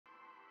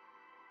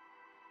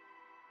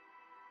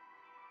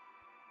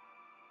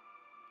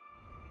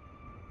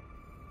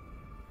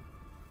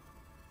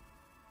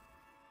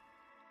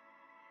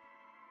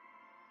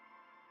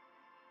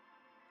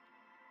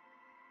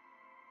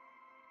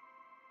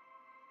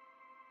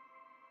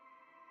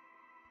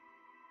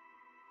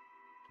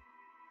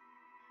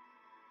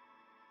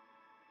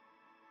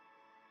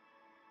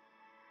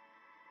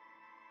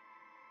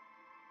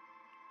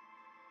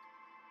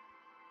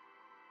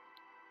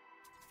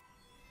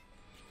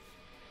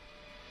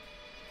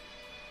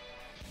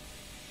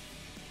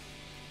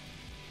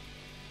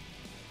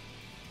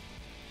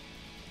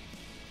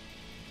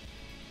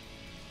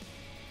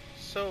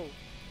So,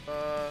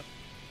 uh,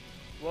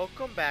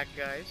 welcome back,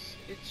 guys.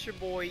 It's your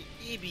boy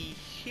EB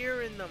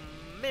here in the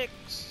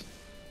mix,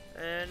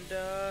 and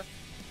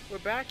we're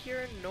back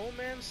here in No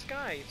Man's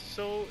Sky.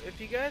 So, if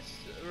you guys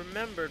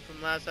remembered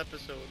from last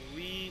episode,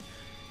 we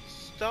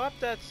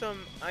stopped at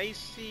some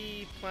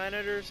icy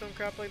planet or some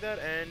crap like that,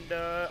 and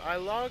I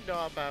logged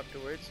off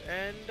afterwards,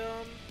 and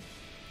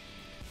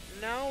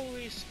now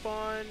we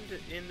spawned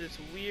in this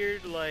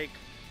weird like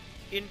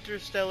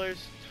interstellar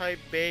type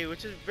bay,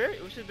 which has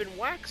been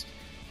waxed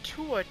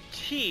to a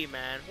T,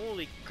 man.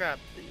 Holy crap!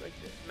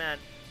 Man,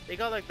 they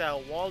got like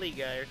that Wally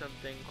guy or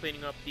something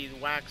cleaning up these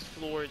waxed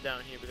floors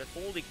down here, because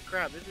holy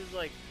crap, this is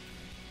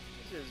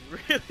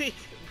really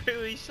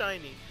really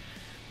shiny.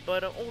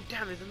 But oh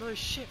damn, there's another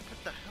ship.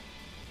 What the hell?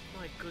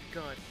 My good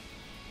god,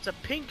 it's a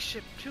pink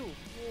ship too.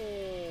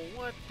 Oh,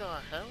 what the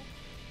hell?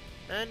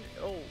 And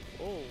oh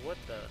what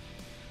the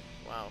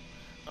wow.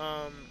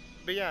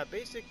 But yeah,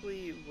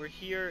 basically we're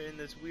here in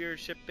this weird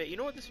ship bay. You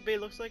know what this bay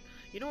looks like?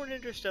 You know in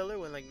Interstellar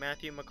when like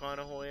Matthew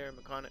McConaughey or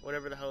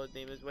whatever the hell his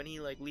name is, when he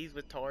like leaves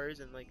with TARS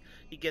and like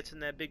he gets in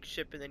that big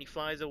ship and then he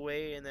flies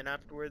away, and then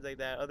afterwards like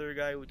that other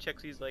guy who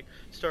checks these like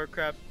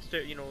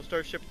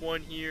Starship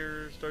 1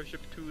 here,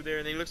 Starship 2 there,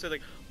 and then he looks at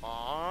like,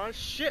 aw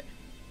shit,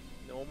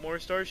 no more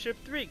Starship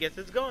 3, guess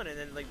it's gone. And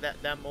then like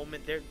that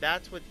moment there,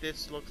 that's what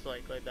this looks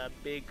like that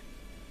big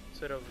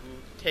sort of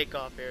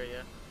takeoff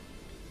area.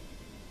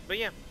 But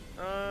yeah,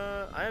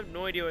 I have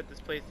no idea what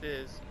this place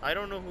is. I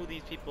don't know who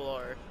these people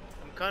are.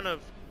 I'm kind of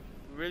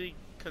really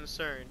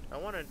concerned. I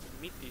want to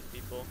meet these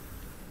people.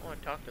 I want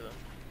to talk to them.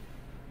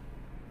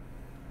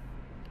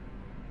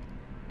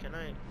 Can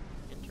I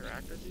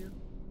interact with you?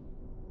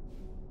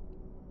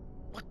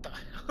 What the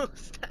hell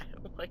is that?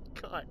 Oh my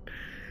god.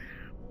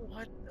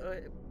 What?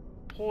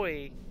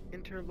 Poi.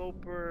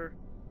 Interloper.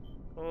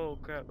 Oh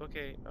crap.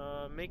 Okay.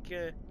 Make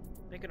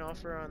an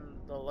offer on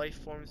the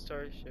Lifeform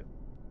Starship.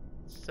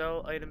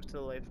 Sell items to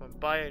the life form.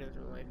 Buy items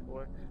from the life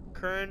form.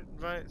 Current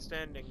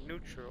standing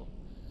neutral.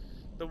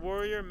 The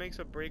warrior makes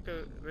a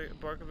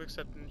bark of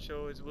acceptance,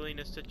 show his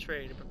willingness to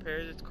trade. It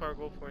prepares its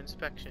cargo for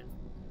inspection.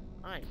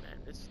 Aye man,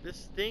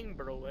 this thing,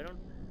 bro. I don't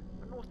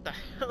know what the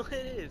hell it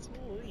is.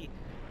 Holy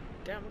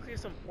damn, looks like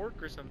some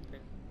orc or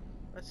something.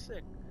 That's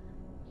sick.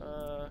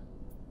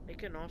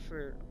 Make an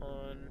offer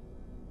on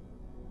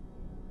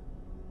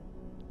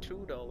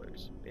 $2,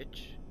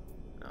 bitch.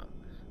 No,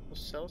 we'll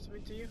sell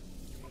something to you.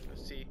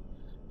 Let's see.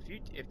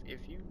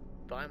 If you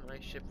buy my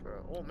ship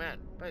for oh man,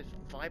 buy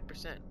 5%.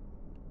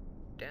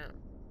 Damn,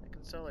 I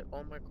can sell like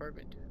all my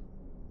carbon to him.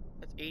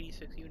 That's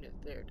 86 units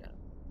there.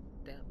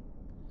 Damn.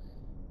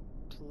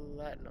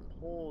 Platinum.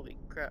 Holy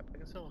crap! I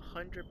can sell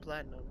 100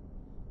 platinum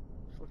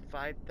for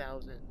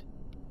 5,000.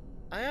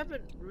 I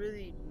haven't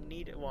really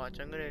needed.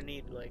 Watch, I'm gonna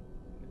need like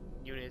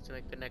units in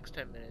like the next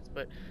 10 minutes.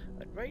 But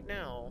right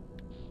now,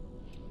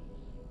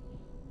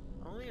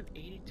 I only have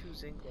 82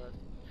 zinc left.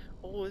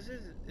 Oh, this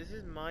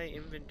is my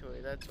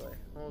inventory. That's why.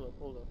 Hold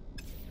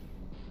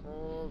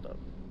up.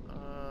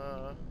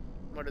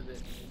 What is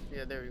it?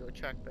 Yeah, there we go.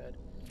 Trackpad.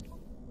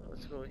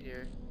 Let's go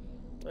here.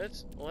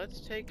 Let's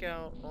take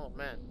out. Oh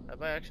man,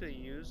 have I actually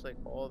used like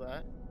all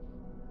that?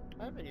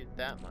 I haven't used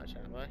that much,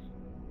 have I?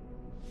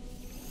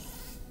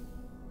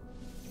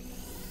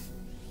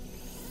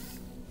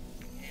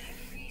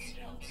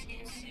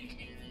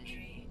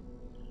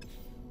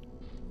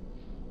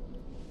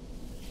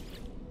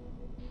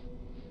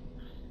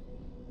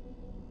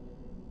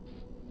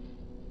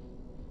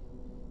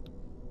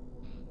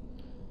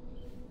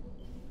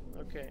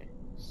 Okay,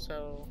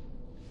 so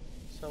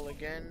sell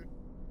again.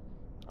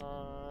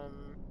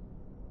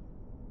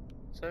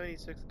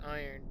 76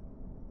 iron.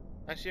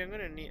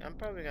 Actually, I'm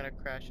probably gonna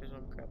crash or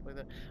some crap like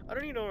that. I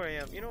don't even know where I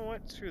am. You know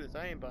what? Screw this.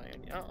 I ain't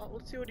buying.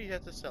 Let's see what he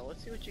has to sell.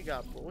 Let's see what you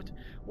got, bro.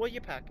 What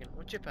you packing?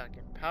 What you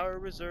packing? Power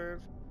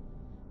reserve,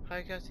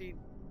 high capacity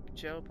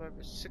gel power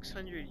for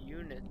 600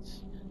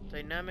 units.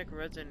 Dynamic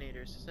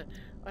resonators.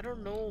 I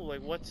don't know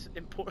like what's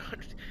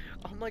important.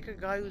 I'm like a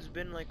guy who's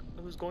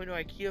going to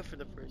IKEA for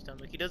the first time.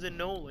 Like he doesn't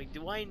know like,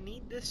 do I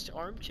need this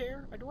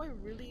armchair? Do I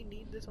really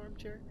need this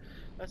armchair?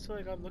 That's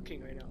like I'm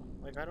looking right now.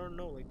 Like I don't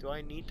know. Like do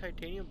I need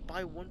titanium?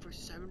 Buy one for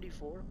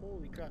 74?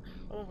 Holy crap!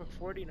 I want for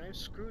 49.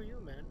 Screw you,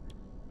 man.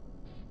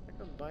 I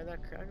can buy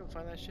that. I can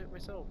find that shit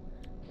myself.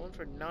 One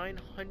for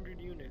 900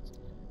 units.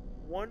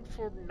 One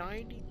for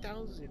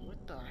 90,000.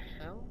 What the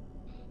hell?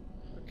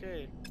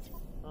 Okay.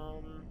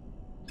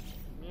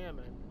 Yeah,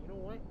 man. You know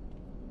what?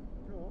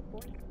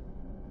 Boy?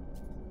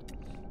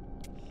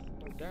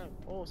 Oh, damn.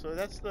 Oh, so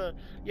that's the...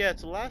 Yeah,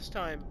 it's the last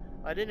time.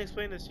 I didn't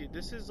explain this to you.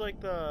 This is like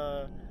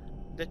the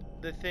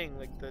thing.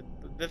 Like,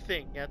 the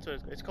thing. Yeah, that's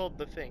what it's called,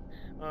 the thing.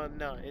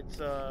 No, it's,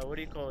 what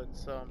do you call it?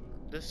 It's,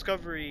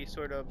 discovery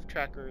sort of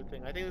tracker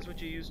thing. I think that's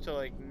what you use to,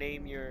 like,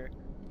 name your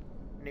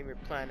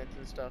planets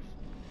and stuff.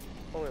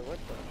 Oh, wait, what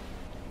the...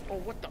 Oh,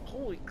 what the...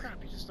 Holy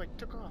crap, he just, like,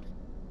 took off.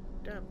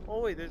 Damn. Oh,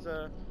 wait, there's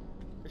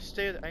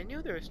stairs. I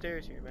knew there were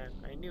stairs here, man.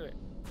 I knew it.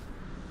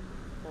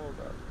 Hold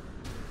up.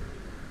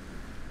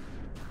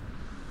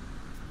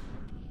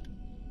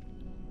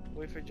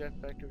 Wait for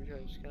jetpack to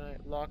recharge. Can I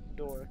lock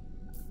door?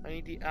 I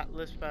need the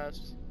Atlas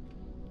Pass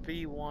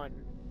V1.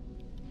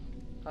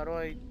 How do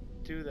I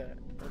do that?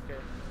 Okay.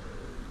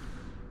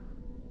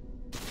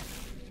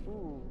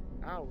 Ooh,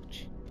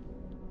 ouch.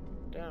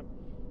 Damn.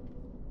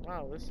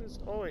 Wow, this is...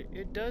 Oh, wait,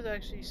 it does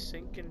actually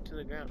sink into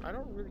the ground. I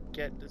don't really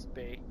get this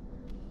bay.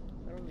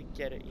 I don't really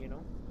get it, you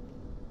know?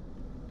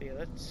 But yeah,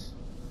 let's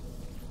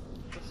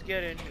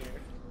get in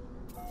here.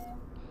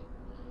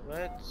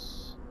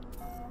 What's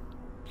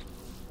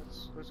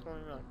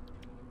going on?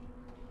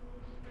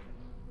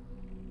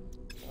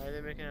 Why are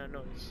they making a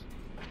noise?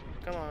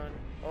 Come on.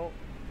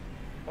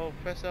 Oh,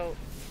 press out.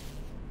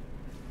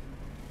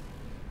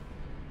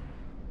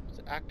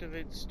 Let's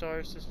activate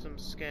star system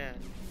scan.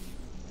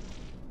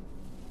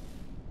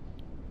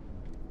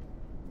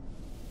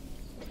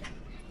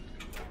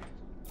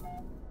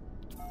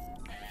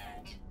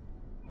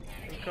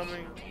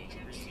 Incoming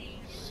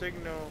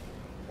signal.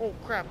 Oh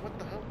crap, what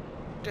the hell?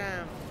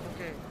 Damn.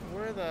 Okay,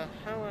 where the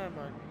hell am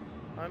I?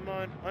 I'm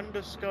on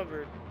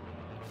undiscovered.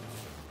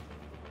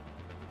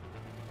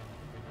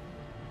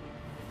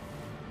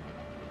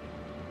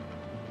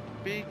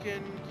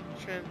 Beacon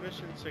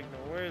transmission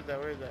signal. Where is that?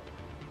 Where is that?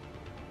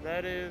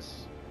 That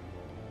is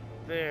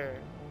there.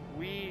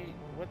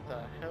 What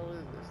the hell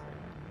is this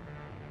thing?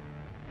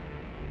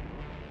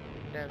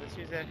 Damn, this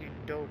is actually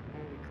dope.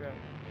 Holy crap.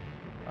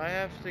 I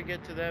have to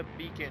get to that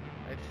beacon.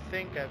 I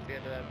think I have to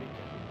get to that beacon.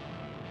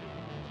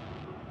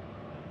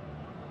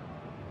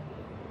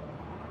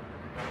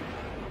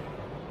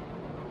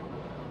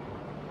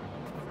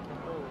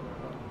 Oh.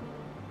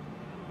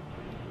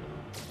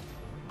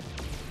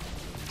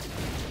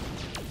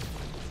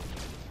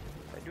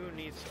 I do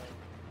need some.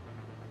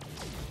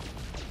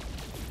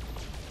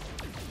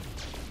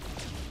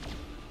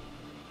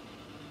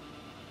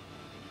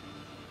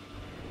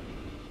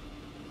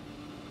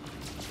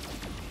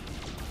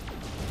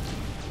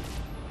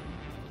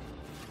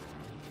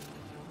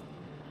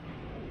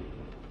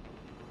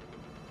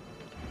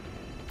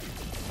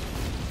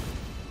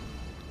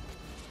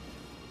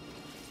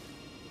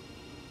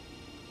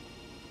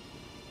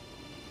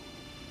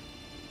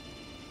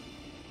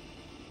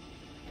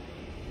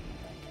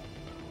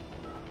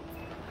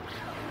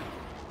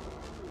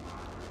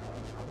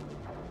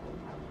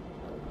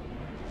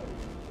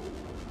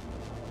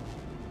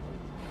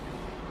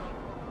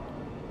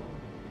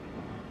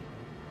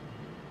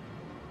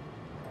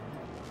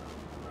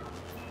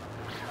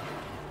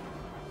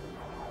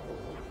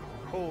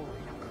 Holy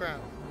crap.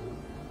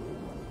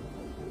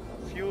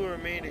 Fuel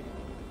remaining.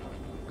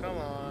 Come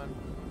on.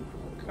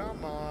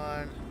 Come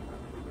on.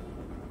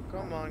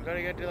 Come on,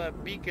 gotta get to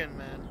that beacon,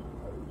 man.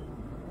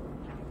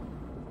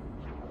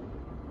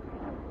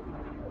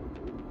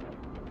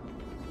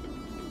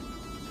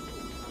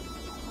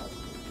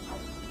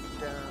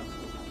 Damn.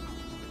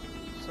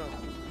 So,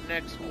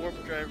 next warp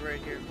drive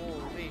right here.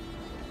 Holy.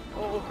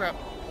 Oh crap.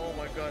 Oh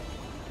my god.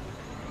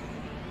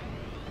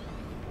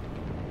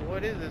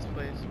 What is this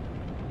place?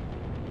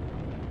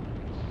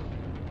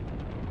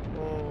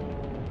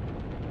 Oh,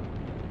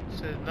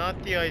 this is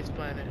not the ice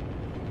planet.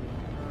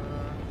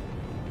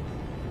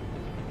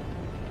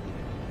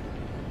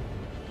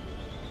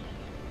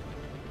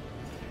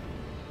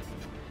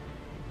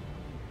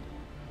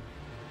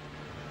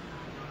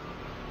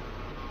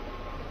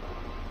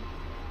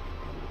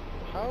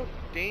 How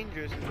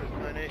dangerous is this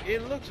planet?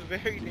 It looks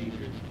very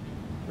dangerous.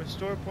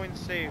 Restore point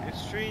saved.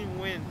 Extreme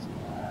winds.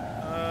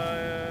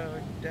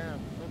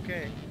 Damn.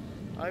 Okay.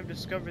 I've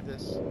discovered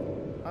this.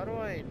 How do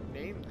I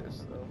name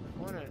this though?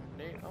 I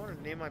wanna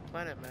name my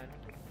planet, man.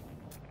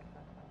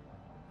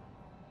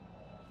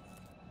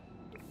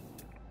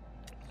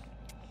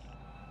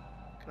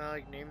 Can I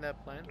like name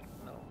that planet?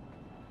 No.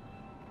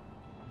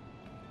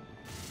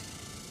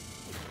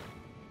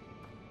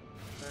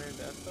 Can I name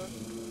that stuff?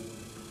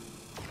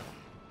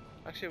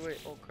 Actually wait,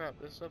 oh crap,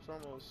 this stuff's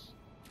almost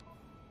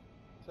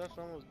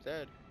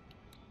dead.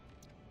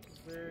 Is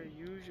there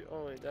usually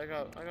oh wait, I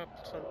got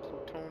some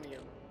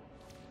plutonium.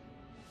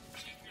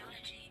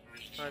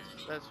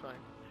 That's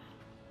fine.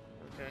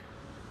 Okay.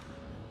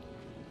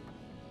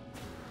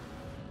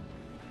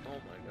 Oh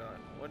my god,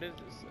 what is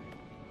this thing?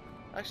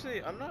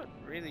 Actually, I'm not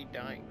really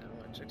dying that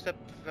much, except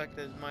for the fact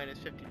that it's minus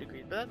 50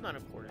 degrees, but that's not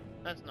important.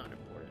 That's not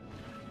important.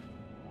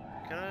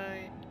 Can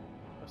I...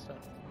 What's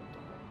that?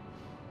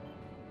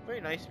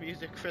 Very nice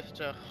music for such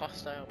a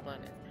hostile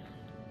planet.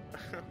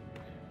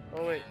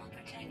 Oh wait.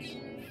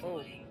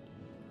 Oh.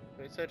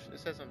 Wait, it said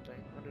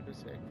something. What did it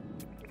say?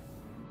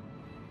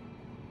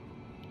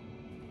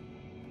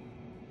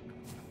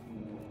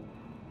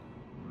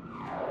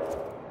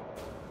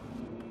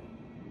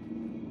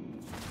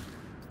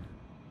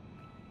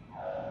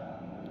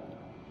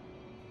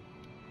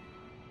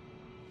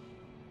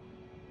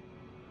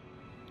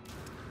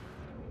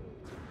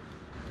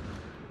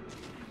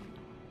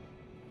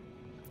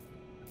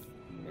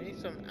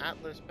 Some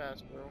Atlas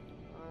Pass, bro. I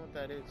don't know what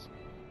that is.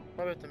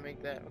 Probably have to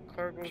make that. A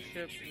cargo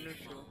ship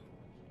neutral.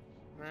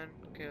 Man,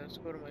 okay, let's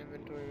go to my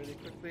inventory really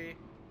quickly.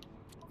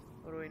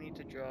 What do I need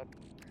to drop?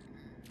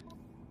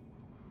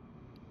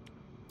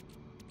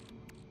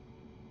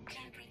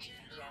 Temperature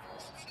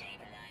levels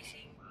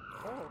stabilizing.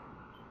 Oh,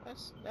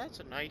 that's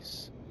a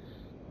nice.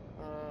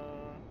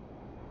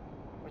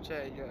 What should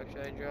I drop?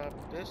 Should I drop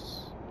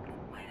this?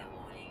 Weather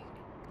warning.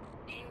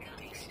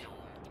 Incoming storm.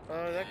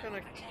 That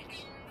gonna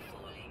Protection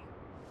falling.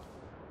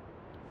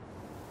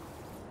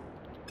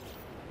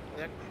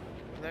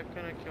 that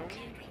gonna kill me?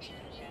 Temperature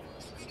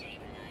levels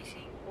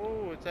stabilizing.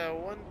 Oh, it's at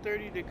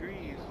 130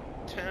 degrees.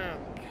 Damn.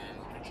 Thermal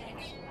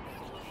protection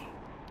falling.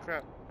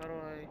 Crap. How do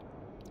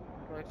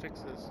I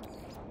fix this?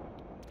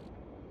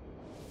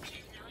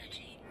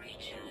 Technology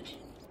recharge.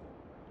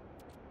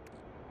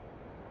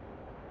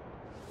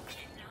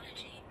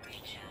 Technology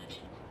recharge.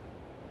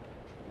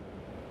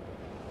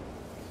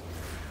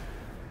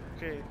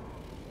 Okay.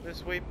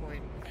 This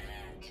waypoint.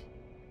 Alert.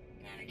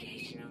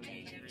 Navigational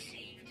data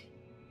received.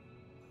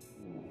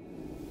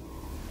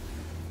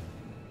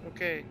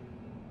 Okay.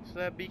 So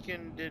that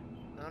beacon did.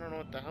 I don't know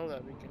what the hell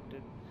that beacon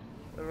did.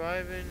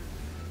 Arriving.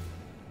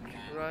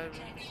 Oh,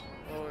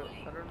 I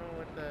don't know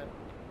what that.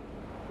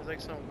 It's like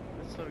it's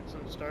like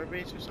some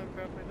starbase or some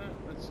crap like that.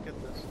 Let's get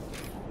this.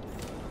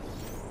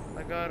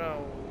 I got a.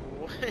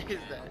 What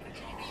is that?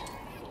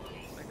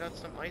 I got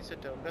some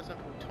isotope. I got some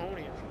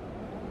plutonium.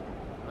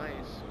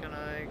 Nice. Can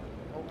I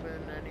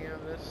open any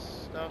of this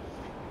stuff?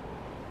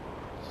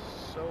 It's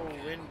so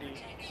windy.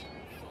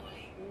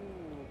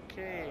 Ooh,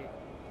 okay.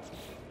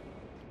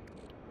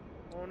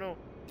 Oh no.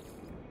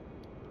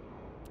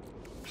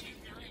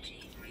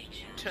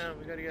 Damn,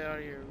 we gotta get out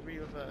of here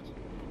real fast.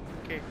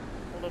 Okay,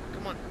 hold up.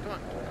 Come on, come on,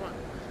 come on.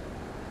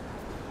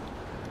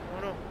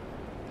 Oh no.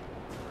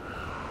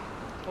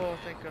 Oh,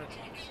 thank God.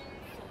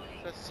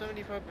 That's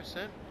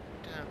 75%?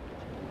 Damn.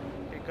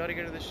 Okay, gotta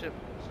get to the ship.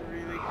 So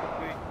really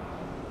quickly.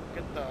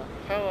 Get the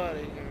hell out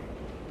of here.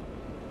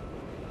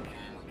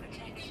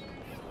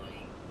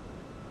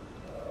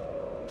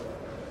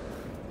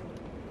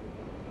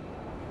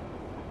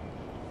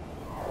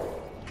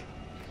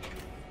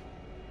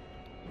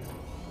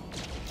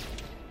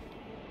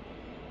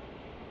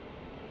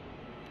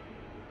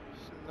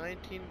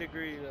 19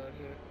 degrees out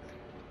here.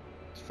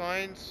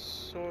 Find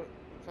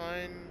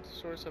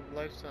source of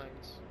life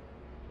signs.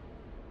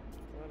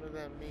 What does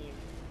that mean?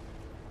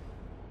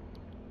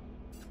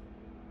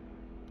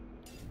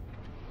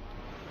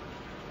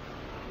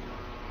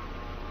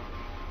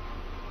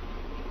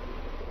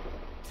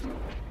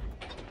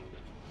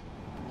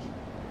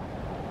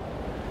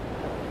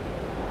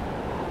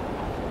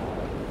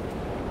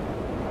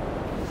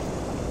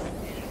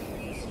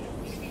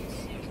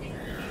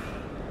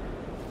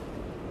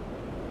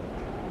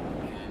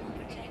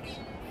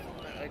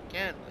 I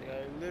can't, like, I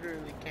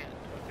literally can't.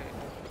 Okay.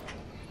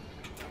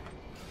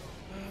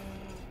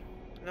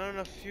 Not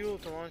enough fuel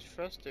to launch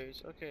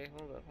thrusters. Okay,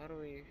 hold up. How do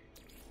we...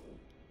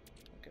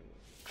 Okay.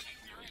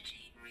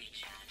 Technology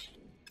recharge.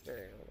 There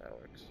you go, that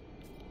works.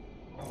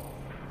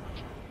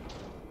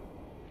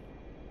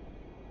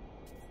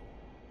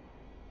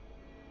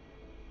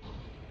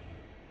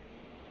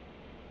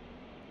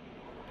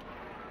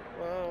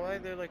 Well, why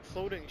they're like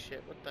floating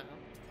shit? What the hell?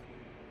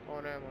 Oh,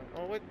 never mind.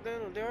 Oh, wait,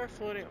 no, they are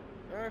floating.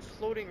 There are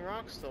floating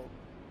rocks, though.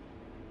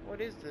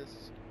 What is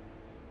this?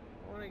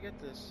 I want to get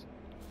this.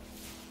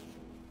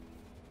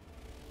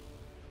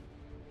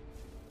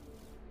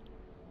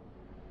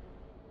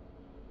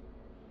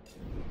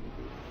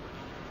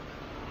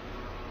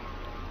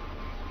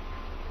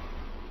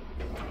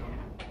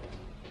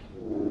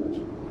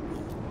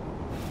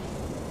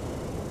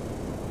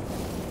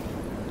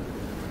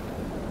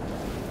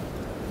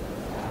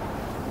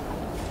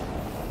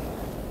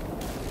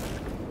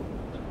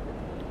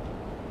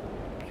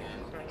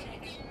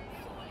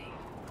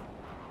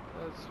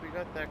 We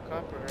got that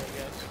copper, I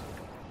guess.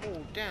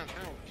 Oh, damn,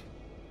 ouch.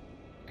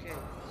 Okay.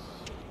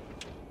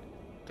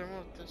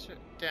 Thermal,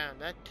 damn,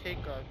 that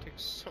takeoff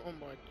takes so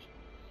much.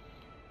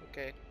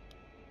 Okay.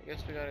 I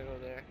guess we gotta go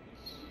there.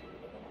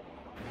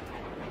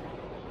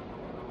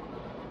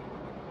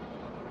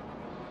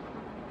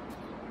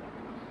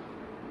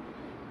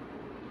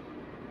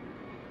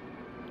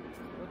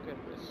 Look at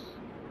this.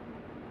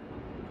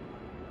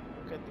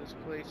 Look at this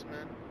place,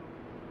 man.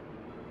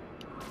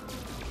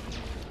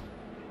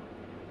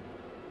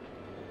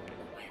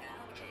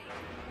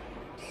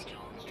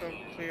 Storm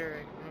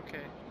clearing,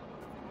 okay.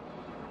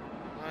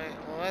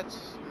 Well, that's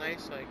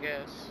nice, I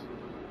guess.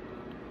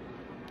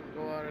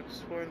 Go out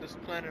exploring this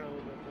planet a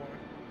little bit more.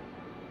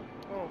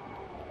 Oh,